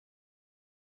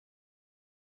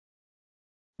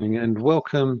And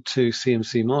welcome to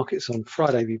CMC Markets on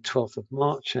Friday the 12th of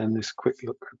March and this quick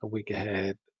look at the week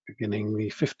ahead beginning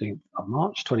the 15th of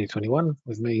March 2021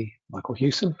 with me, Michael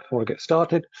Hewson. Before I get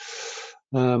started,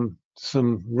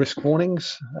 some risk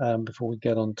warnings before we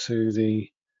get on to the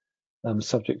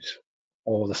subject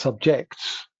or the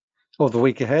subjects of the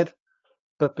week ahead.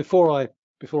 But before I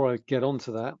get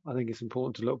onto that, I think it's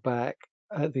important to look back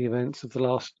at the events of the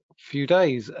last few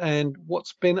days and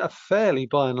what's been a fairly,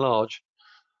 by and large,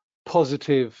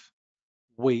 positive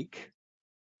week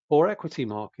for equity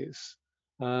markets,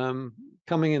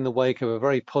 coming in the wake of a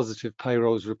very positive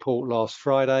payrolls report last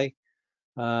Friday.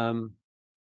 February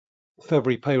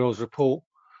payrolls report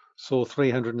saw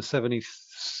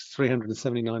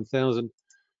 379,000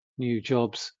 new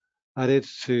jobs added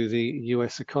to the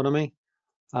US economy.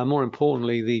 More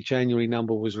importantly, the January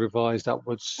number was revised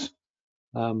upwards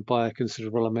by a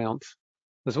considerable amount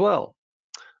as well.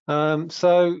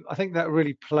 So I think that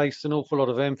really placed an awful lot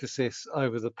of emphasis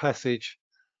over the passage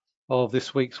of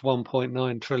this week's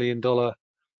 $1.9 trillion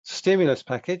stimulus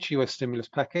package, US stimulus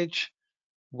package,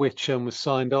 which was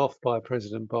signed off by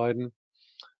President Biden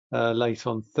late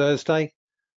on Thursday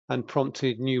and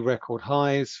prompted new record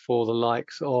highs for the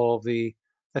likes of the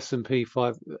S&P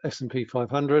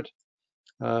 500,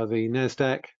 the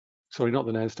NASDAQ, sorry, not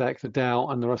the NASDAQ, the Dow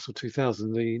and the Russell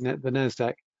 2000. The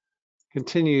NASDAQ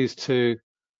continues to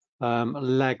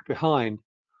lag behind,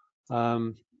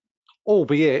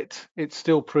 albeit it's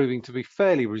still proving to be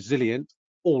fairly resilient,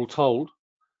 all told,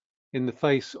 in the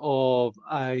face of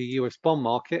a US bond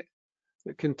market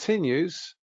that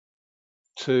continues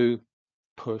to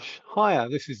push higher.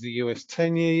 This is the US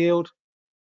 10-year yield.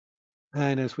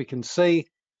 And as we can see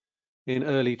in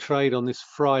early trade on this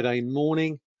Friday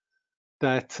morning,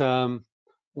 that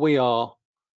we are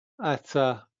at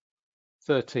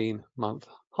 13-month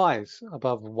highs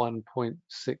above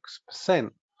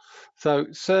 1.6%. So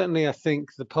certainly I think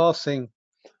the passing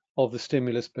of the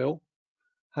stimulus bill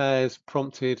has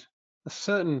prompted a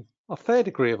fair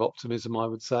degree of optimism, I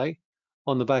would say,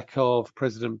 on the back of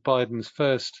President Biden's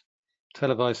first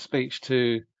televised speech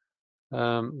to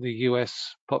the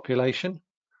US population,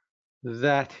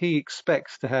 that he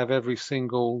expects to have every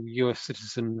single US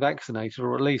citizen vaccinated,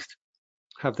 or at least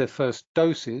have their first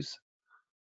doses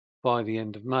by the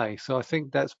end of May. So I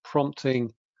think that's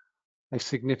prompting a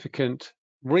significant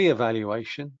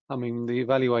re-evaluation. I mean, the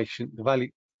evaluation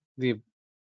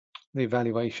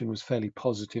was fairly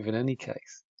positive in any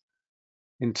case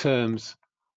in terms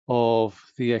of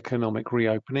the economic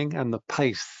reopening and the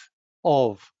pace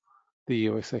of the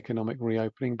US economic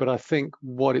reopening. But I think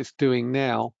what it's doing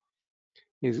now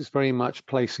is it's very much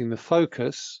placing the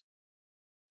focus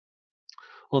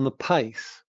on the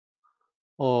pace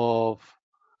of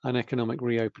an economic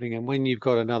reopening. And when you've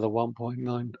got another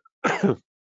 1.9,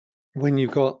 when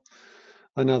you've got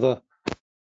another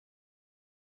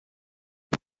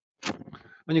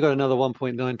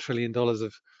 $1.9 trillion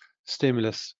of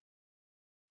stimulus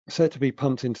set to be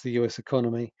pumped into the US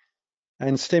economy,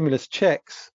 and stimulus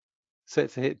checks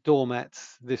set to hit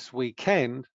doormats this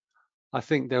weekend, I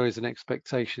think there is an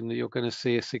expectation that you're going to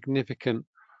see a significant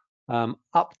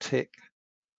uptick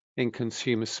in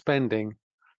consumer spending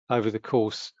over the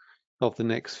course of the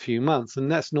next few months. And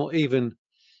that's not even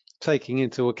taking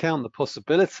into account the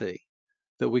possibility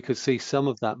that we could see some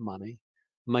of that money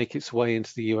make its way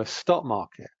into the US stock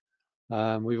market.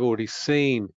 We've already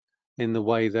seen in the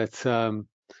way that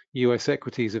US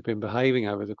equities have been behaving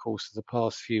over the course of the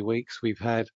past few weeks. We've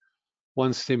had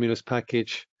one stimulus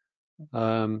package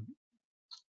in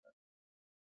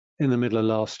the middle of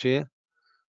last year.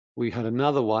 We had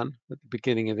another one at the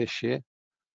beginning of this year,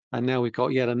 and now we've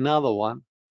got yet another one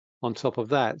on top of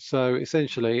that. So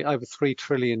essentially over $3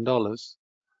 trillion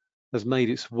has made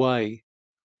its way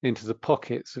into the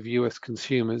pockets of US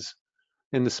consumers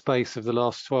in the space of the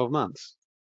last 12 months.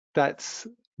 That's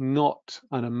not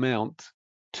an amount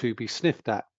to be sniffed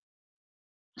at.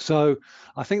 So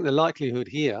I think the likelihood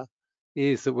here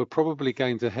is that we're probably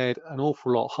going to head an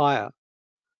awful lot higher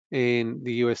in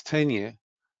the US 10-year.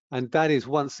 And that is,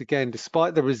 once again,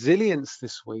 despite the resilience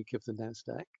this week of the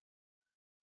NASDAQ,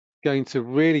 going to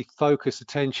really focus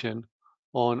attention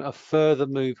on a further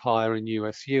move higher in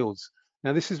US yields.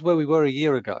 Now, this is where we were a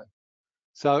year ago.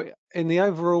 So in the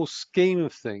overall scheme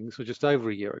of things, or just over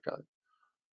a year ago,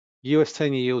 US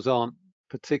 10-year yields aren't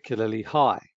particularly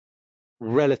high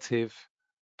relative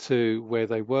to where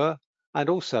they were and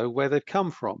also where they've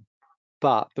come from.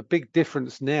 But the big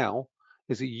difference now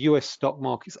is that US stock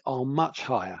markets are much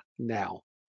higher now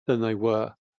than they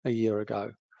were a year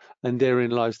ago. And therein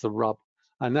lies the rub.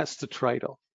 And that's the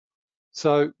trade-off.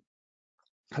 So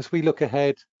as we look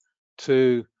ahead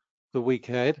to the week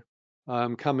ahead,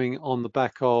 coming on the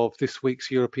back of this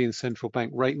week's European Central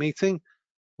Bank rate meeting,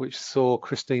 which saw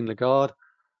Christine Lagarde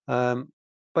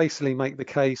basically make the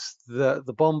case that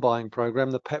the bond buying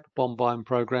program, the PEP bond buying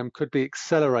program, could be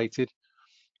accelerated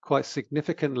quite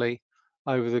significantly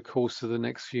over the course of the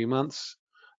next few months,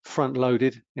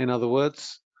 front-loaded, in other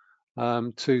words,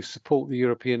 to support the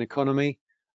European economy.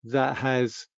 That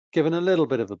has given a little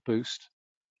bit of a boost,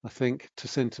 I think, to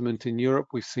sentiment in Europe.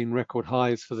 We've seen record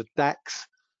highs for the DAX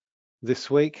this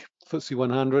week. FTSE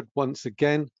 100, once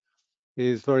again,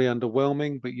 is very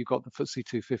underwhelming, but you've got the FTSE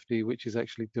 250, which is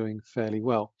actually doing fairly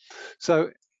well. So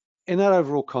in that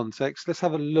overall context, let's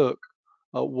have a look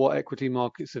at what equity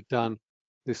markets have done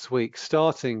this week,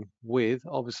 starting with,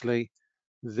 obviously,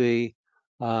 the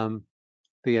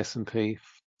S&P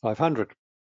 500.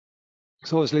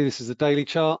 So obviously this is a daily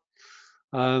chart,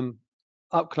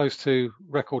 up close to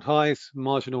record highs,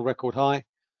 marginal record high.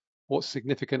 What's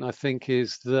significant, I think,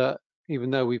 is that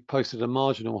even though we've posted a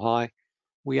marginal high,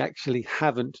 we actually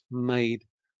haven't made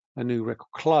a new record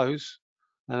close,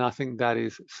 and I think that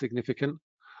is significant.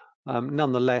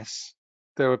 Nonetheless,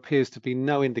 there appears to be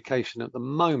no indication at the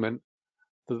moment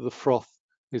that the froth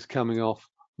is coming off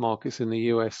markets in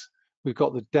the US. We've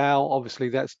got the Dow, obviously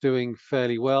that's doing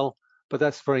fairly well, but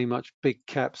that's very much big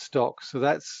cap stock. So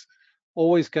that's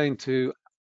always going to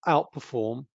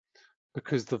outperform,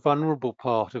 because the vulnerable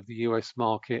part of the US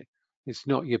market is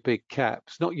not your big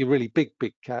caps, not your really big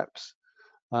caps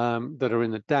that are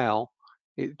in the Dow.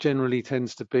 It generally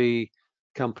tends to be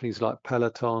companies like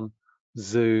Peloton,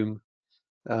 Zoom,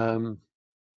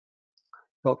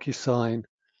 DocuSign,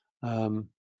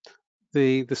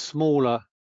 the smaller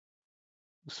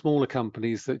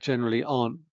companies that generally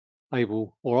aren't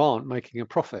able or aren't making a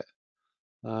profit.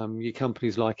 Your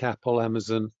companies like Apple,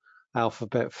 Amazon,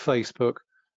 Alphabet, Facebook,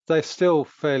 they're still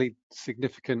fairly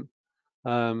significant.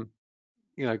 Sort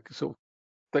of,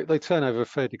 they turn over a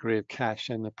fair degree of cash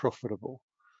and they're profitable.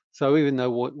 So even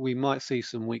though we might see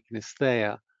some weakness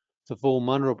there,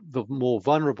 the more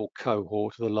vulnerable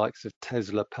cohort, the likes of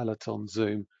Tesla, Peloton,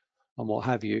 Zoom, and what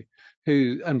have you,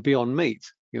 and Beyond Meat,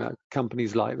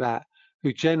 companies like that,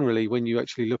 who generally, when you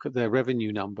actually look at their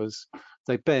revenue numbers,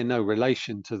 they bear no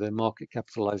relation to their market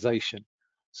capitalization.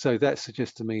 So that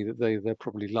suggests to me that they're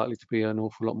probably likely to be an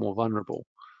awful lot more vulnerable.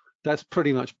 That's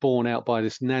pretty much borne out by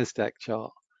this NASDAQ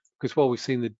chart, because while we've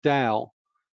seen the Dow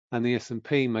and the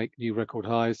S&P make new record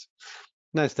highs,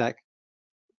 NASDAQ,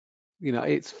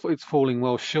 it's falling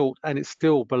well short, and it's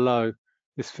still below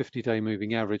this 50-day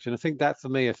moving average. And I think that, for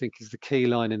me, is the key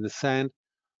line in the sand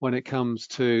when it comes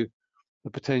to the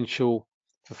potential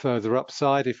for further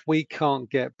upside. If we can't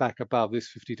get back above this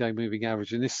 50-day moving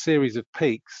average and this series of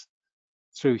peaks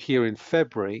through here in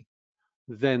February,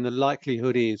 then the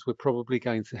likelihood is we're probably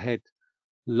going to head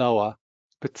lower,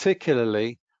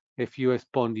 particularly if US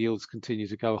bond yields continue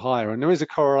to go higher. And there is a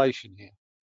correlation here.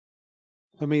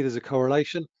 For me, there's a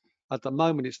correlation. At the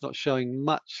moment, it's not showing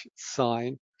much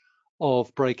sign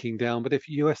of breaking down, but if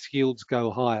US yields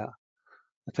go higher,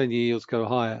 10-year yields go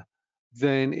higher,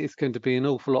 then it's going to be an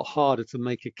awful lot harder to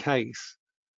make a case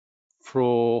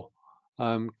for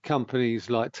companies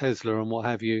like Tesla and what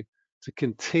have you to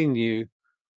continue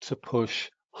to push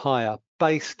higher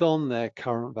based on their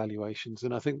current valuations.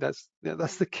 And I think that's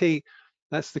the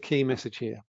key message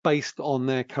here. Based on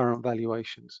their current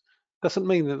valuations, doesn't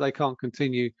mean that they can't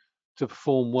continue to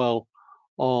perform well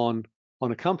on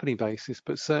a company basis,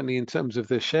 but certainly in terms of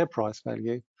their share price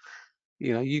value,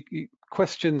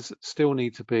 questions still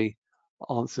need to be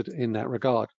answered in that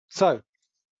regard. So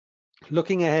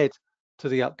looking ahead to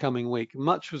the upcoming week,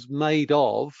 much was made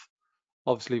of,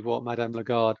 obviously, what Madame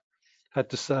Lagarde had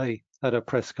to say at a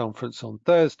press conference on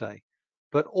Thursday.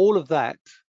 But all of that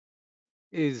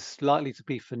is likely to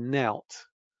be for naught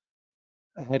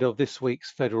ahead of this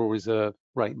week's Federal Reserve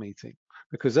rate meeting,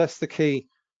 because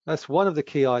that's one of the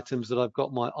key items that I've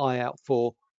got my eye out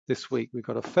for this week. We've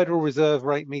got a Federal Reserve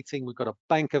rate meeting, we've got a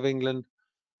Bank of England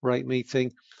rate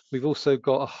meeting. We've also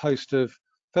got a host of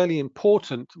fairly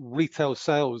important retail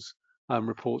sales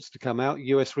reports to come out.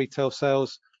 US retail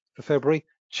sales for February,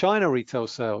 China retail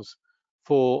sales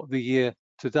for the year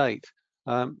to date.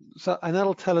 And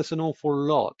that'll tell us an awful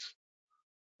lot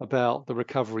about the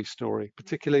recovery story,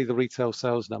 particularly the retail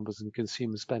sales numbers and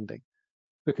consumer spending.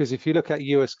 Because if you look at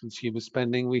US consumer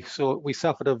spending, we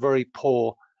suffered a very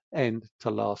poor end to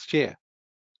last year.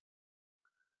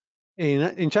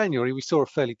 In January, we saw a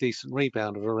fairly decent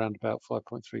rebound of around about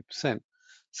 5.3%.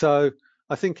 So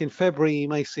I think in February, you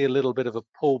may see a little bit of a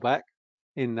pullback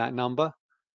in that number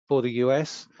for the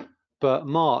US, but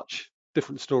March,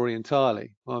 different story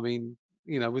entirely. I mean,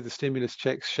 with the stimulus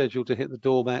checks scheduled to hit the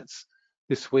doormats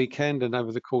this weekend and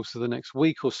over the course of the next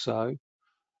week or so,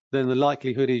 then the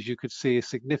likelihood is you could see a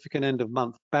significant end of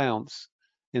month bounce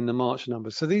in the March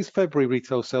numbers. So these February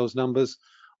retail sales numbers,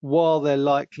 while they're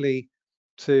likely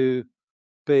to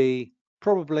be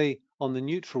probably on the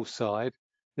neutral side,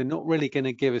 they're not really going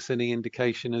to give us any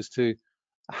indication as to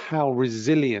how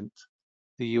resilient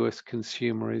the US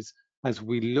consumer is as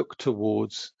we look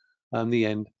towards the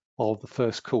end of the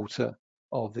first quarter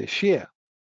of this year.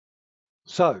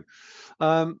 So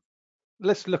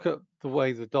let's look at the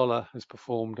way the dollar has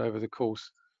performed over the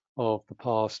course of the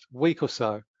past week or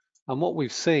so. And what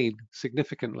we've seen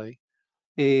significantly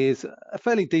is a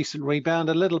fairly decent rebound,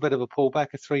 a little bit of a pullback,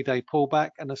 a 3-day pullback,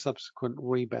 and a subsequent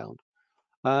rebound.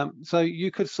 So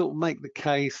you could sort of make the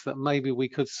case that maybe we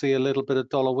could see a little bit of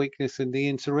dollar weakness in the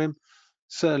interim.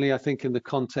 Certainly, I think in the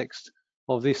context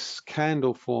of this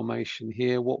candle formation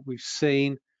here, what we've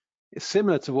seen is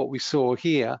similar to what we saw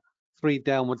here, 3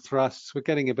 downward thrusts. We're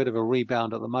getting a bit of a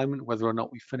rebound at the moment. Whether or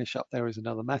not we finish up there is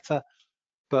another matter.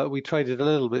 But we traded a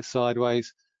little bit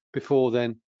sideways before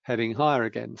then heading higher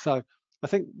again. So I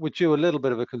think we're due a little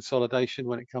bit of a consolidation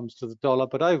when it comes to the dollar.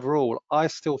 But overall, I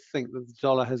still think that the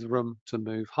dollar has room to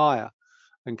move higher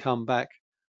and come back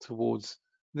towards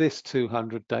this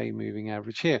 200-day moving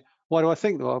average here. Why do I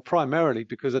think that? Well, primarily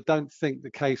because I don't think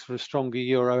the case for a stronger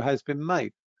euro has been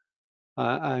made.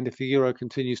 And if the euro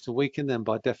continues to weaken, then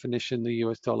by definition, the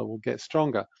US dollar will get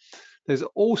stronger. There's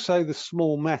also the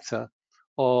small matter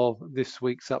of this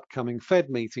week's upcoming Fed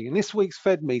meeting. And this week's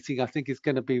Fed meeting, I think, is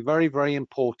going to be very, very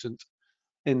important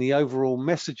in the overall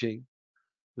messaging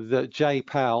that Jay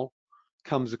Powell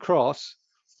comes across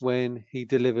when he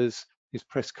delivers his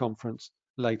press conference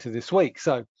later this week.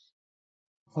 So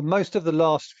for most of the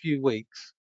last few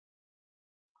weeks,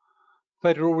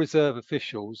 Federal Reserve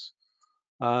officials,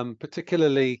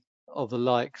 particularly of the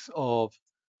likes of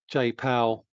Jay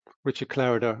Powell, Richard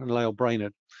Clarida, and Lael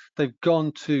Brainerd, they've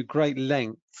gone to great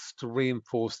lengths to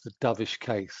reinforce the dovish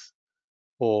case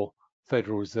for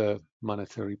Federal Reserve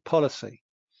monetary policy.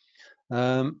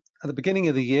 At the beginning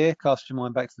of the year, cast your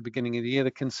mind back to the beginning of the year,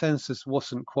 the consensus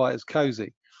wasn't quite as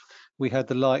cozy. We had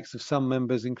the likes of some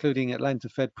members, including Atlanta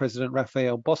Fed President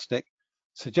Raphael Bostic,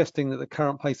 suggesting that the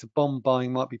current pace of bond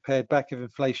buying might be pared back if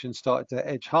inflation started to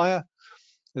edge higher,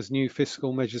 as new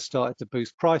fiscal measures started to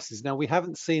boost prices. Now, we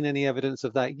haven't seen any evidence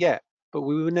of that yet, but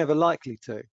we were never likely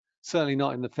to, certainly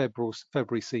not in the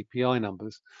February CPI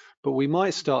numbers, but we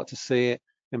might start to see it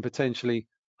in potentially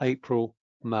April,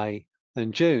 May,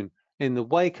 and June in the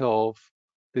wake of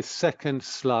this second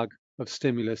slug of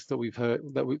stimulus that we've heard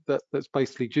that's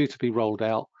basically due to be rolled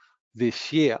out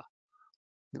this year,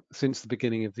 since the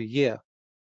beginning of the year.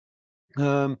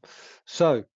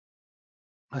 So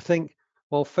I think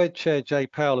while Fed Chair Jay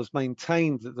Powell has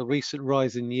maintained that the recent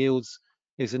rise in yields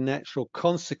is a natural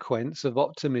consequence of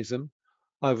optimism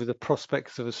over the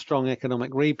prospects of a strong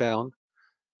economic rebound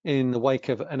in the wake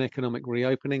of an economic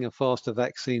reopening, a faster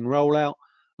vaccine rollout,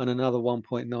 and another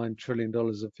 $1.9 trillion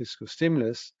of fiscal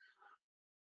stimulus,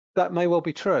 that may well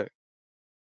be true.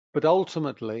 But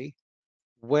ultimately,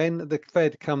 when the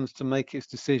Fed comes to make its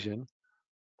decision,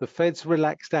 the Fed's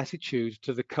relaxed attitude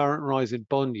to the current rise in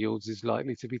bond yields is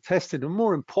likely to be tested. And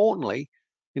more importantly,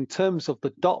 in terms of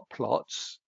the dot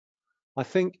plots, I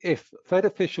think if Fed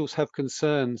officials have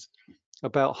concerns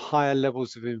about higher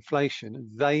levels of inflation,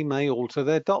 they may alter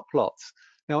their dot plots.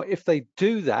 Now, if they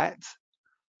do that,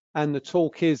 and the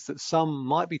talk is that some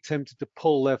might be tempted to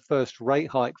pull their first rate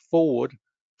hike forward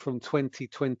from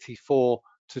 2024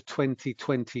 to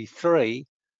 2023,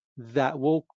 that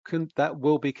will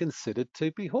be considered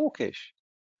to be hawkish.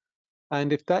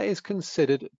 And if that is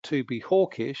considered to be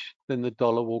hawkish, then the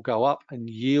dollar will go up and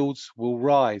yields will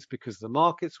rise because the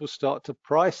markets will start to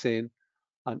price in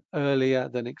an earlier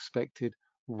than expected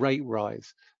rate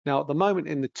rise. Now, at the moment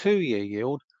in the 2-year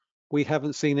yield, we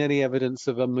haven't seen any evidence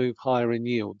of a move higher in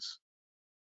yields.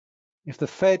 If the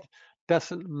Fed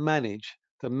doesn't manage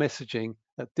the messaging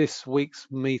at this week's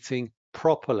meeting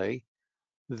properly,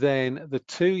 then the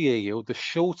 2-year yield, the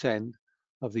short end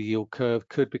of the yield curve,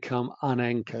 could become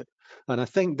unanchored. And I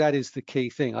think that is the key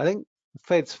thing. I think the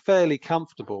Fed's fairly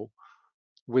comfortable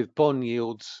with bond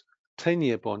yields,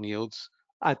 10-year bond yields,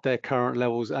 at their current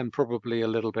levels and probably a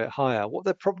little bit higher. What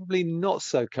they're probably not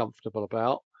so comfortable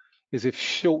about is if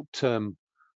short-term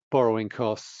borrowing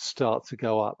costs start to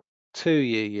go up,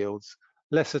 2-year yields,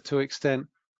 lesser to extent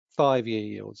 5-year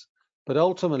yields. But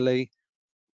ultimately,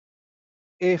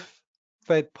 if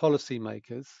Fed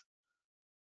policymakers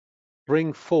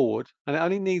bring forward, and it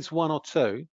only needs one or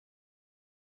two,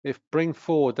 bring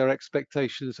forward their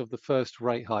expectations of the first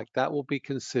rate hike, that will be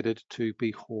considered to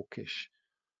be hawkish.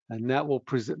 And that will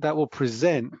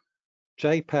present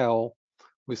Jay Powell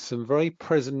with some very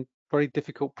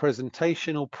difficult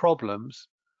presentational problems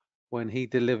when he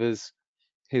delivers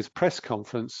his press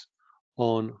conference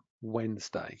on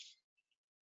Wednesday.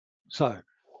 So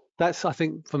that's, I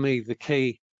think, for me, the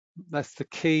key. That's the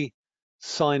key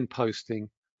signposting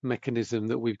mechanism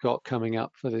that we've got coming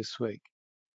up for this week.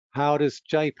 How does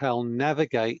Jay Powell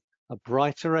navigate a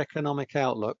brighter economic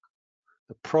outlook,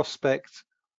 the prospect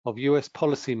of US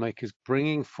policymakers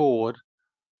bringing forward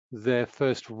their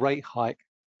first rate hike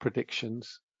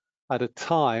predictions at a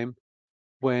time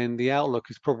when the outlook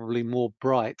is probably more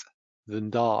bright than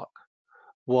dark,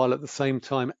 while at the same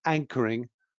time anchoring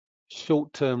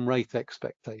short-term rate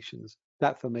expectations?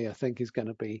 That, for me, I think is going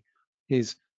to be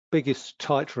his biggest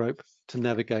tightrope to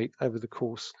navigate over the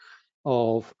course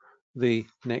of the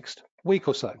next week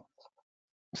or so.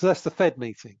 So that's the Fed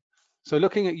meeting. So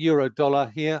looking at euro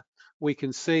dollar here, we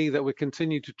can see that we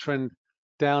continue to trend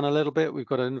down a little bit. We've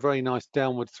got a very nice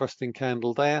downward thrusting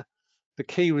candle there. The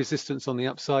key resistance on the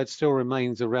upside still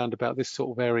remains around about this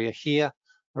sort of area here,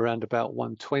 around about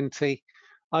 120.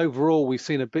 Overall, we've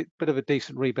seen a bit of a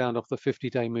decent rebound off the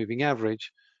 50-day moving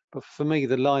average. But for me,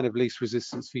 the line of least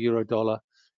resistance for euro dollar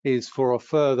is for a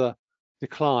further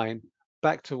decline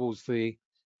back towards the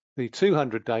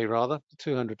 200-day, rather,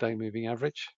 the 200-day moving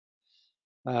average,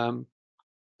 and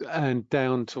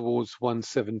down towards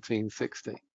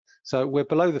 117.60. So we're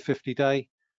below the 50-day,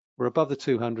 we're above the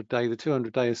 200-day. The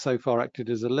 200-day has so far acted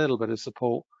as a little bit of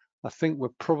support. I think we're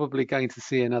probably going to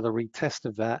see another retest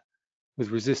of that with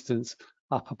resistance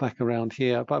up and back around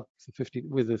here, above the 50,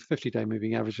 with the 50-day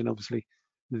moving average, and obviously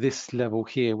this level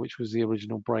here, which was the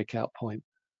original breakout point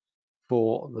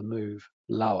for the move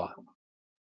lower.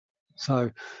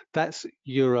 So that's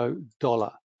euro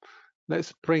dollar.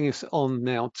 Let's bring us on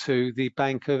now to the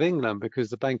Bank of England, because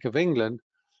the Bank of England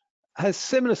has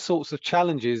similar sorts of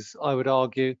challenges, I would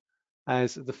argue,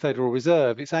 as the Federal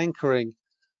Reserve. It's anchoring,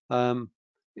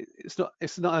 it's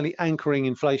not only anchoring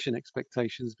inflation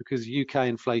expectations, because UK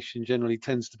inflation generally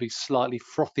tends to be slightly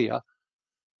frothier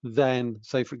than,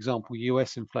 say, for example,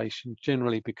 US inflation,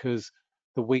 generally because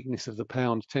the weakness of the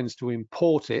pound tends to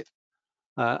import it.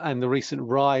 And the recent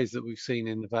rise that we've seen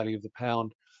in the value of the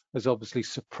pound is obviously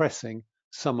suppressing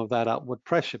some of that upward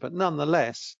pressure. But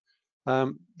nonetheless,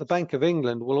 the Bank of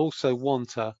England will also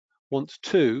want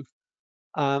to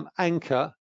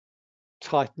anchor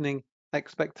tightening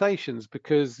expectations,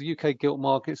 because the UK gilt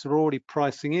markets are already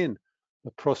pricing in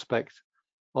the prospect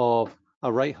of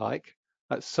a rate hike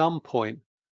at some point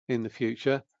in the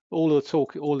future. All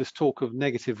this talk of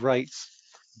negative rates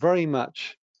very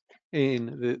much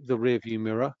in the rearview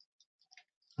mirror.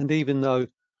 And even though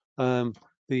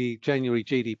the January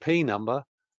GDP number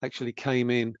actually came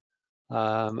in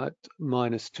at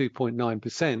minus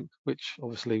 2.9%, which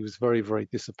obviously was very, very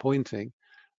disappointing,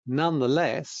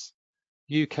 nonetheless,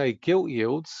 UK gilt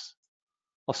yields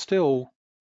are still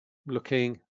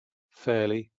looking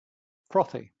fairly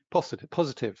frothy,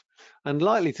 positive, and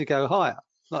likely to go higher.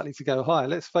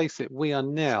 Let's face it, we are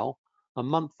now a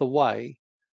month away,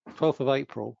 12th of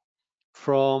April,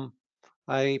 from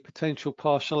a potential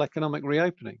partial economic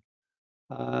reopening.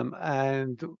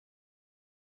 And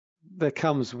there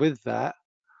comes with that,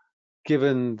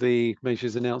 given the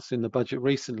measures announced in the budget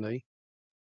recently,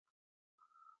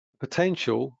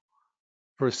 potential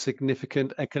for a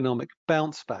significant economic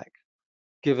bounce back,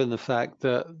 given the fact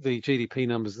that the GDP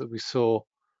numbers that we saw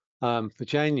for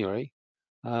January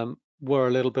were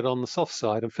a little bit on the soft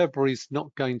side, and February's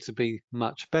not going to be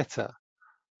much better.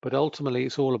 But ultimately,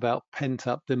 it's all about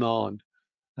pent-up demand,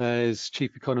 as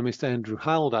Chief Economist Andrew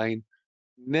Haldane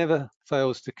never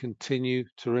fails to continue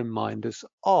to remind us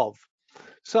of.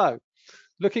 So,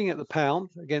 looking at the pound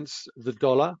against the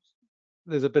dollar,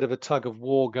 there's a bit of a tug of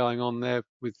war going on there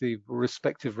with the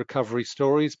respective recovery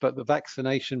stories, but the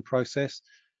vaccination process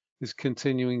is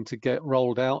continuing to get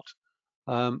rolled out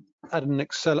on an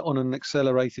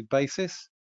accelerated basis.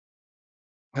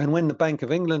 And when the Bank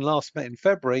of England last met in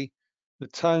February, the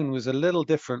tone was a little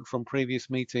different from previous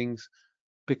meetings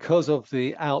because of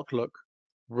the outlook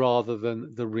rather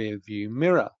than the rear view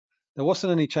mirror. There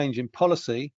wasn't any change in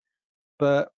policy,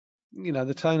 but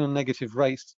the tone on negative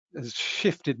rates has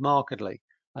shifted markedly.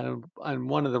 And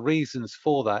one of the reasons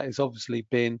for that has obviously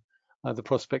been the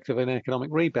prospect of an economic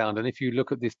rebound. And if you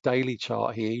look at this daily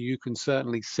chart here, you can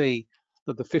certainly see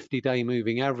that the 50-day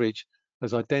moving average,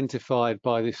 as identified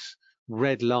by this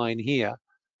red line here,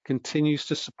 continues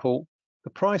to support the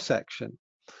price action.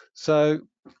 So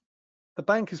the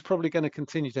bank is probably going to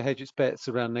continue to hedge its bets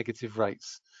around negative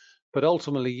rates. But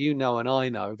ultimately, and I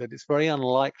know that it's very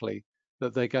unlikely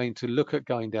that they're going to look at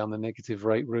going down the negative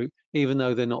rate route, even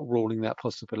though they're not ruling that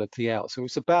possibility out. So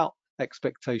it's about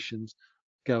expectations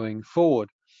going forward.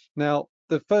 Now,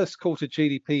 the first quarter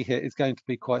GDP hit is going to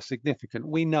be quite significant.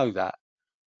 We know that.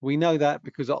 We know that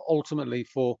because ultimately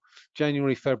for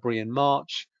January, February, and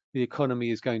March, the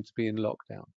economy is going to be in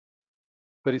lockdown.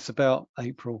 But it's about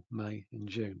April, May, and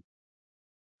June.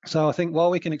 So I think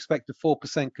while we can expect a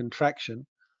 4% contraction,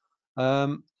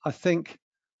 I think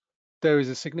there is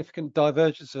a significant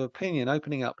divergence of opinion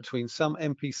opening up between some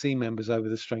MPC members over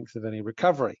the strength of any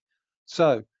recovery.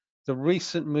 So the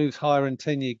recent moves higher in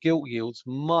 10-year gilt yields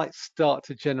might start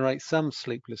to generate some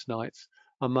sleepless nights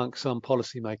amongst some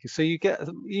policymakers. So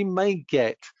you may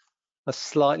get a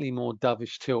slightly more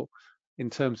dovish tilt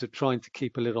in terms of trying to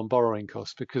keep a lid on borrowing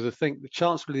costs, because I think the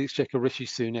Chancellor of the Exchequer, Rishi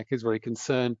Sunak, is very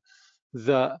concerned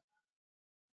that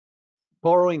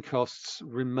borrowing costs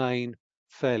remain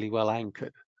fairly well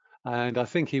anchored. And I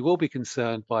think he will be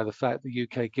concerned by the fact the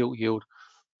UK gilt yield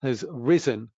has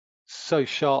risen so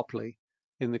sharply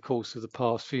in the course of the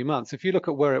past few months. If you look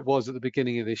at where it was at the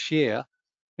beginning of this year,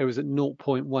 it was at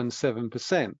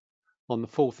 0.17% on the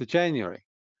 4th of January.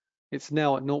 It's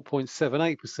now at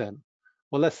 0.78%.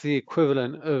 Well, that's the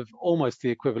equivalent of, almost the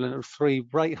equivalent of 3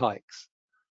 rate hikes,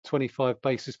 25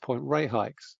 basis point rate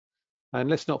hikes. And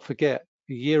let's not forget,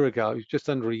 a year ago, just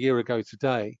under a year ago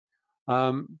today,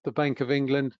 the Bank of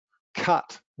England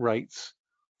cut rates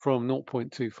from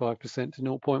 0.25% to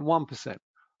 0.1%.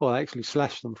 Well, they actually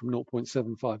slashed them from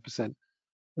 0.75%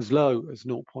 as low as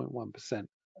 0.1%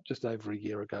 just over a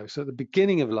year ago. So at the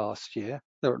beginning of last year,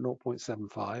 they were at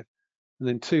 0.75, and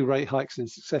then 2 rate hikes in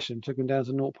succession took them down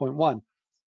to 0.1.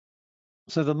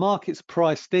 So the market's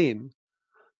priced in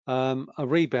a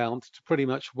rebound to pretty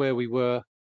much where we were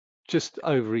just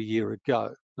over a year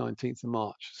ago, 19th of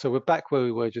March. So we're back where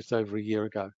we were just over a year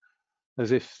ago,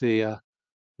 as if the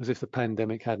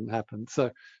pandemic hadn't happened. So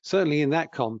certainly in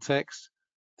that context,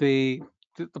 the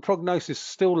prognosis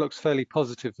still looks fairly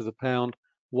positive for the pound,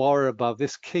 while we're above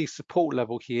this key support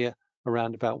level here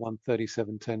around about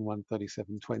 137.10,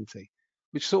 137.20,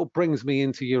 which sort of brings me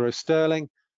into euro sterling,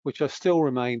 which I still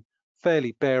remain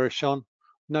fairly bearish on.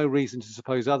 No reason to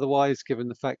suppose otherwise, given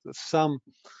the fact that some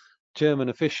German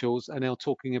officials are now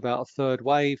talking about a third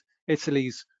wave.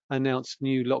 Italy's announced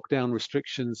new lockdown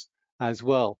restrictions as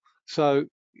well. So,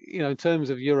 in terms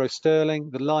of euro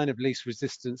sterling, the line of least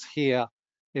resistance here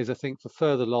is, I think, for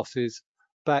further losses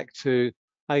back to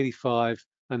 85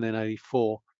 and then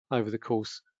 84 over the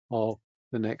course of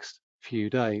the next few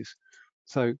days.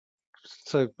 So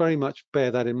very much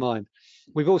bear that in mind.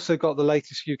 We've also got the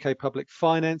latest UK public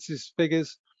finances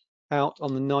figures out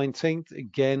on the 19th.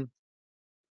 Again,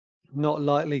 not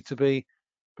likely to be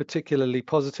particularly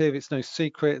positive. It's no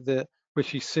secret that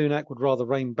Rishi Sunak would rather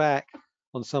rein back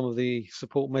on some of the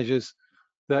support measures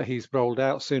that he's rolled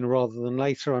out sooner rather than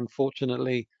later.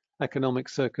 Unfortunately, economic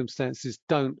circumstances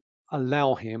don't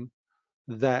allow him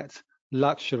that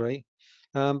luxury.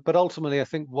 But ultimately, I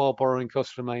think while borrowing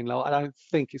costs remain low, I don't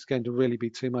think it's going to really be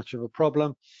too much of a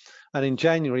problem. And in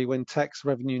January, when tax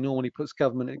revenue normally puts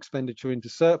government expenditure into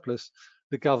surplus,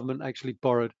 the government actually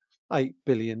borrowed £8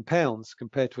 billion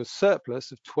compared to a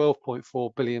surplus of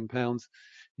 £12.4 billion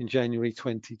in January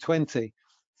 2020.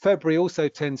 February also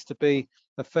tends to be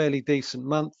a fairly decent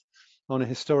month on a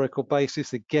historical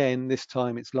basis. Again, this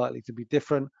time it's likely to be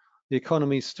different. The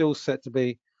economy is still set to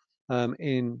be still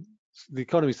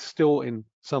in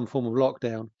some form of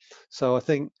lockdown. So I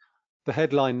think the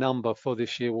headline number for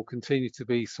this year will continue to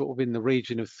be sort of in the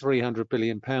region of £300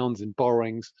 billion in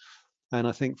borrowings. And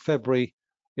I think February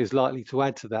is likely to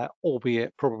add to that,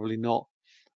 albeit probably not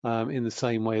in the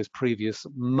same way as previous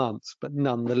months. But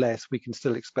nonetheless, we can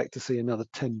still expect to see another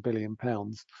 £10 billion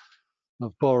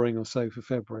of borrowing or so for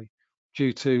February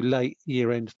due to late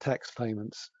year-end tax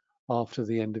payments after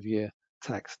the end of year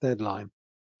tax deadline.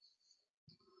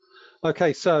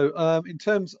 Okay, so in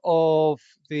terms of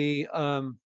the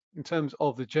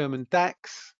German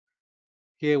DAX,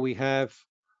 here we have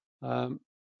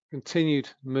continued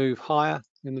move higher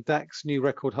in the DAX, new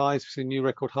record highs. We've seen new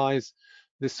record highs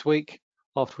this week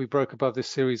after we broke above this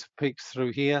series of peaks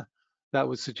through here. That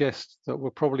would suggest that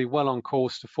we're probably well on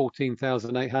course to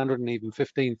 14,800 and even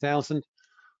 15,000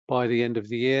 by the end of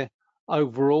the year.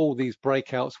 Overall, these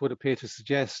breakouts would appear to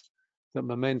suggest that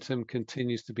momentum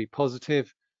continues to be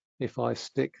positive. If I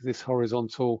stick this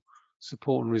horizontal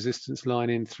support and resistance line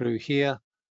in through here,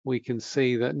 we can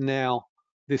see that now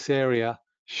this area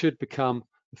should become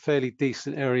a fairly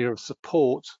decent area of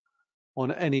support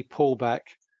on any pullback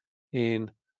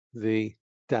in the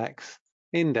DAX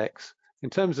index. In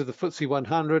terms of the FTSE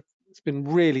 100, it's been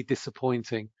really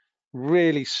disappointing,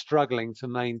 really struggling to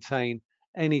maintain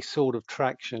any sort of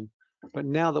traction. But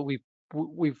now that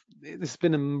this has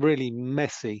been a really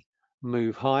messy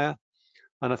move higher.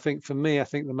 And I think for me, I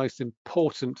think the most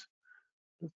important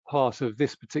part of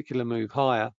this particular move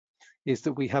higher is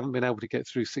that we haven't been able to get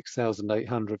through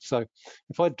 6,800. So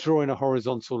if I draw in a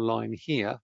horizontal line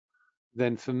here,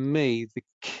 then for me, the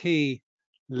key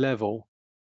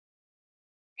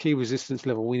resistance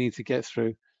level we need to get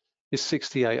through is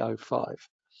 68.05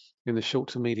 in the short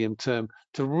to medium term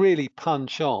to really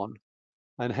punch on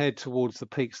and head towards the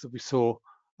peaks that we saw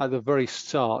at the very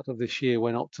start of this year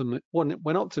when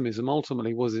optimism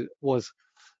ultimately was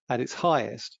at its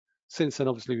highest. Since then,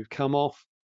 obviously, we've come off.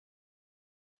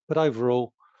 But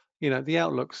overall, the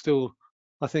outlook still,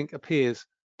 I think, appears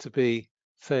to be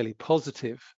fairly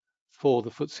positive for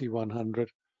the FTSE 100,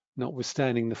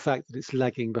 notwithstanding the fact that it's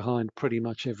lagging behind pretty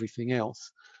much everything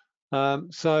else.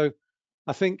 So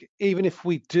I think even if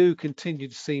we do continue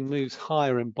to see moves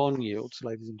higher in bond yields,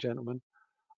 ladies and gentlemen,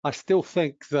 I still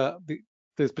think that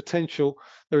there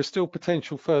is still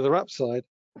potential further upside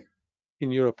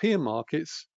in European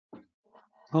markets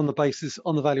on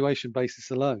the valuation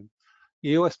basis alone.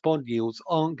 US bond yields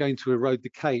aren't going to erode the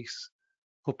case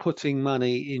for putting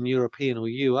money in European or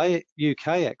UK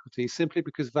equities simply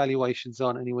because valuations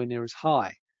aren't anywhere near as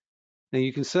high. Now,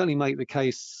 you can certainly make the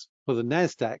case for the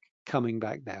NASDAQ coming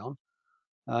back down,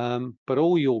 but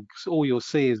all you'll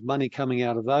see is money coming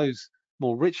out of those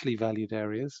more richly valued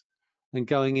areas and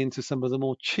going into some of the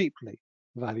more cheaply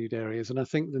valued areas. And I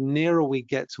think the nearer we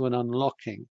get to an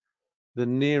unlocking, the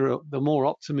more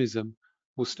optimism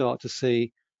we'll start to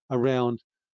see around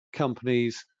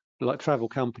companies like travel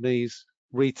companies,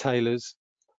 retailers,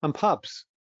 and pubs.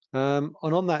 And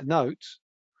on that note,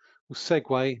 we'll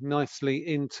segue nicely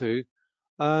into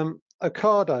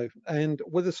Ocado and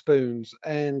Wetherspoons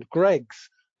and Greggs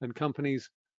and companies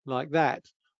like that.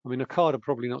 I mean, Ocado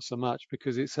probably not so much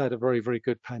because it's had a very, very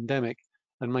good pandemic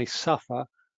and may suffer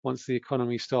once the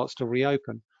economy starts to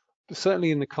reopen. But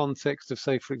certainly in the context of,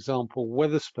 say, for example,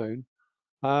 Wetherspoon,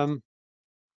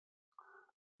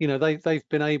 they've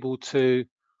been able to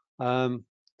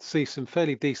see some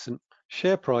fairly decent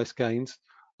share price gains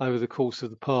over the course of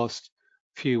the past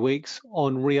few weeks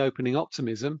on reopening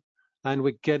optimism, and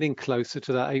we're getting closer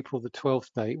to that April the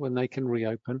 12th date when they can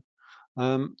reopen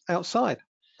outside.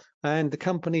 And the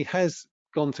company has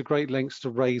gone to great lengths to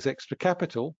raise extra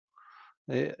capital.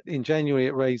 In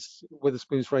January,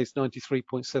 Wetherspoons raised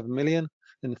 93.7 million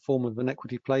in the form of an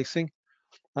equity placing,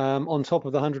 on top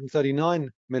of the 139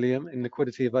 million in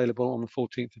liquidity available on the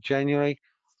 14th of January.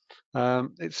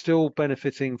 It's still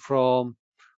benefiting from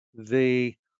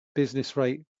the business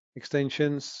rate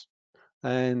extensions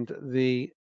and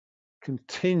the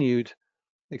continued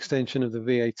extension of the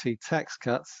VAT tax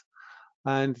cuts.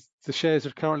 And the shares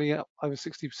are currently up over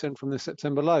 60% from the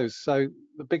September lows. So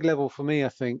the big level for me, I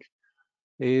think,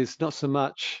 is not so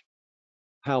much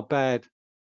how bad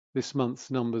this month's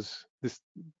numbers,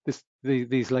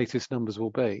 these latest numbers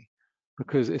will be,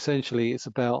 because essentially it's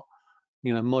about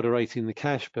moderating the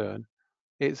cash burn.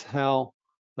 It's how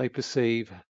they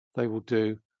perceive they will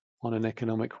do on an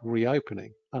economic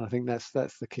reopening, and I think that's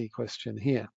the key question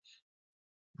here.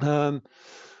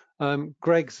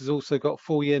 Greggs has also got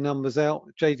full-year numbers out.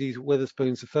 JD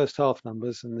Wetherspoon's the first half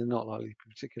numbers, and they're not likely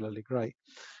particularly great.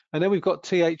 And then we've got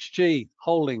THG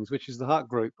Holdings, which is the Hut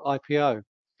Group IPO.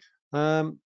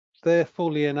 Their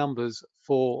full-year numbers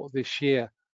for this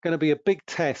year going to be a big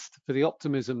test for the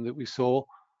optimism that we saw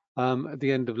at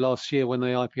the end of last year when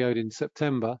they IPO'd in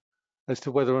September, as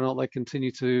to whether or not they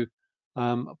continue to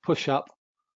push up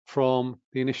from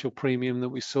the initial premium that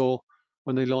we saw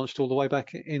when they launched all the way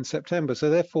back in September. So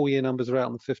their full-year numbers are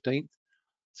out on the 15th.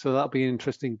 So that'll be an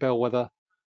interesting bellwether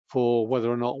for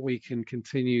whether or not we can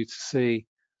continue to see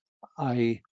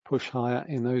a push higher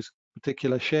in those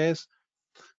particular shares.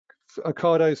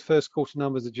 Ocado's first quarter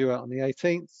numbers are due out on the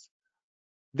 18th.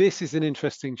 This is an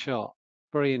interesting chart,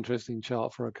 very interesting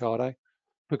chart for Ocado,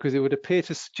 because it would appear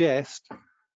to suggest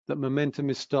that momentum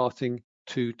is starting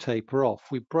to taper off.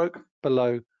 We broke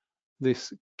below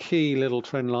this key little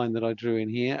trend line that I drew in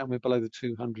here, and we're below the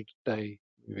 200-day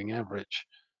moving average.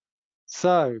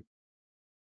 So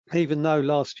even though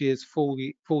last year's full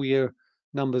year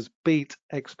numbers beat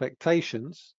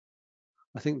expectations,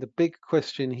 I think the big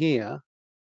question here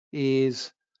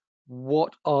is,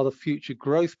 what are the future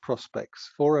growth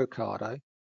prospects for Ocado,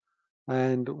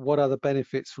 and what are the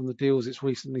benefits from the deals it's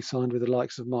recently signed with the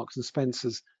likes of Marks and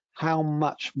Spencer's? How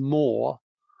much more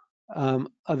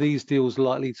are these deals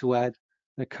likely to add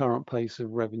their current pace of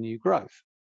revenue growth?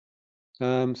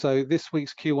 So this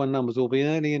week's Q1 numbers will be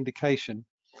an early indication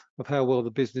of how well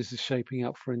the business is shaping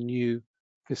up for a new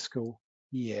fiscal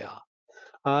year.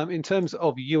 In terms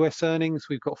of US earnings,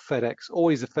 we've got FedEx,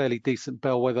 always a fairly decent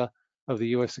bellwether of the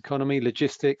US economy,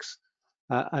 logistics,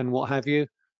 and what have you.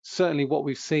 Certainly what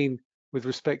we've seen with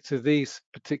respect to this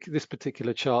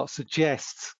particular chart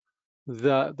suggests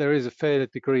that there is a fair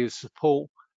degree of support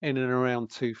in and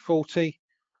around 240.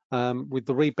 With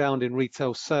the rebound in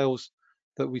retail sales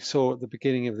that we saw at the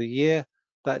beginning of the year,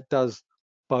 that does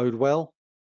bode well.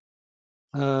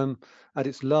 At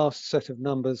its last set of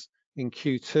numbers in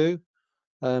Q2,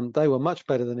 they were much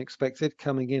better than expected,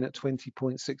 coming in at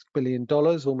 $20.6 billion,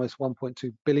 almost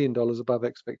 $1.2 billion above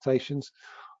expectations.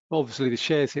 Obviously, the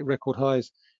shares hit record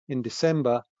highs in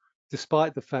December,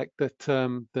 despite the fact that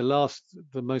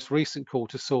the most recent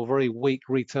quarter saw very weak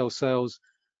retail sales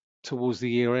towards the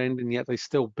year end, and yet they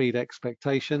still beat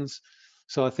expectations.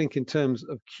 So I think in terms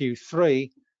of Q3,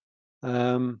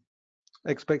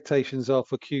 expectations are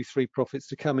for Q3 profits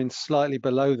to come in slightly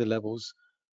below the levels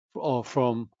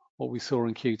from what we saw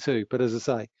in Q2. But as I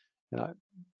say, you know,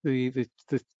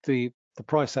 the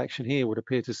price action here would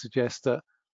appear to suggest that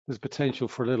there's potential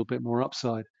for a little bit more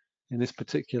upside in this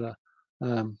particular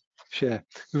share.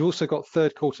 We've also got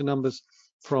third quarter numbers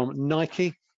from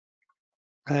Nike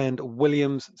and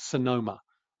Williams Sonoma,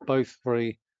 both of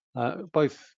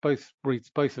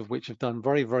which have done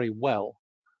very, very well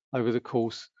over the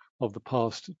course of the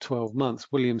past 12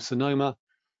 months. Williams Sonoma,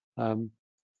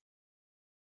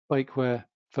 bakeware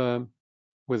firm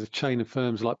with a chain of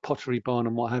firms like Pottery Barn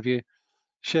and what have you,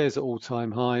 shares at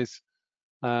all-time highs.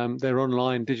 Their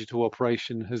online digital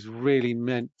operation has really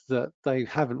meant that they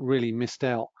haven't really missed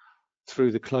out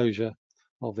through the closure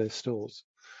of their stores.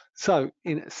 So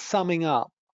in summing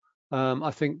up,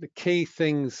 I think the key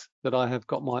things that I have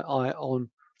got my eye on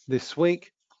this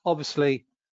week, obviously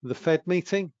the Fed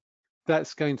meeting,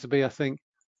 that's going to be, I think,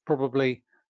 probably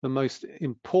the most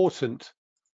important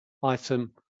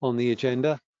item on the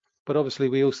agenda. But obviously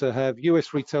we also have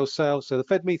US retail sales. So the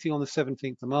Fed meeting on the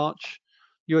 17th of March,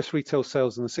 US retail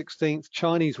sales on the 16th,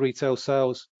 Chinese retail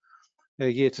sales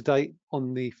year to date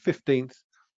on the 15th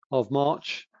of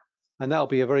March. And that'll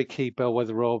be a very key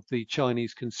bellwether of the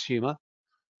Chinese consumer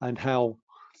and how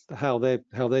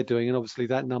they're doing. And obviously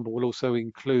that number will also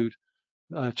include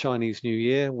Chinese New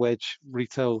Year, which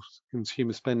retail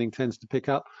consumer spending tends to pick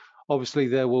up. Obviously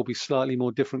there will be slightly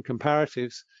more different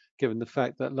comparatives given the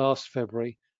fact that last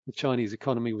February the Chinese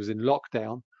economy was in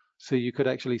lockdown, so you could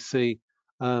actually see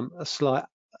a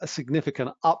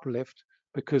significant uplift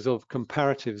because of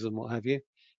comparatives and what have you.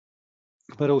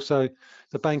 But also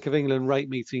the Bank of England rate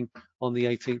meeting on the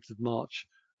 18th of March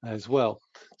as well.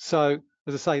 So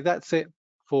as I say, that's it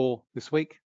for this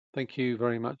week. Thank you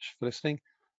very much for listening.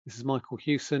 This is Michael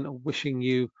Hewson wishing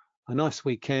you a nice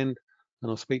weekend, and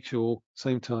I'll speak to you all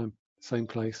same time, same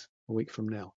place a week from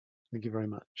now. Thank you very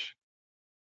much.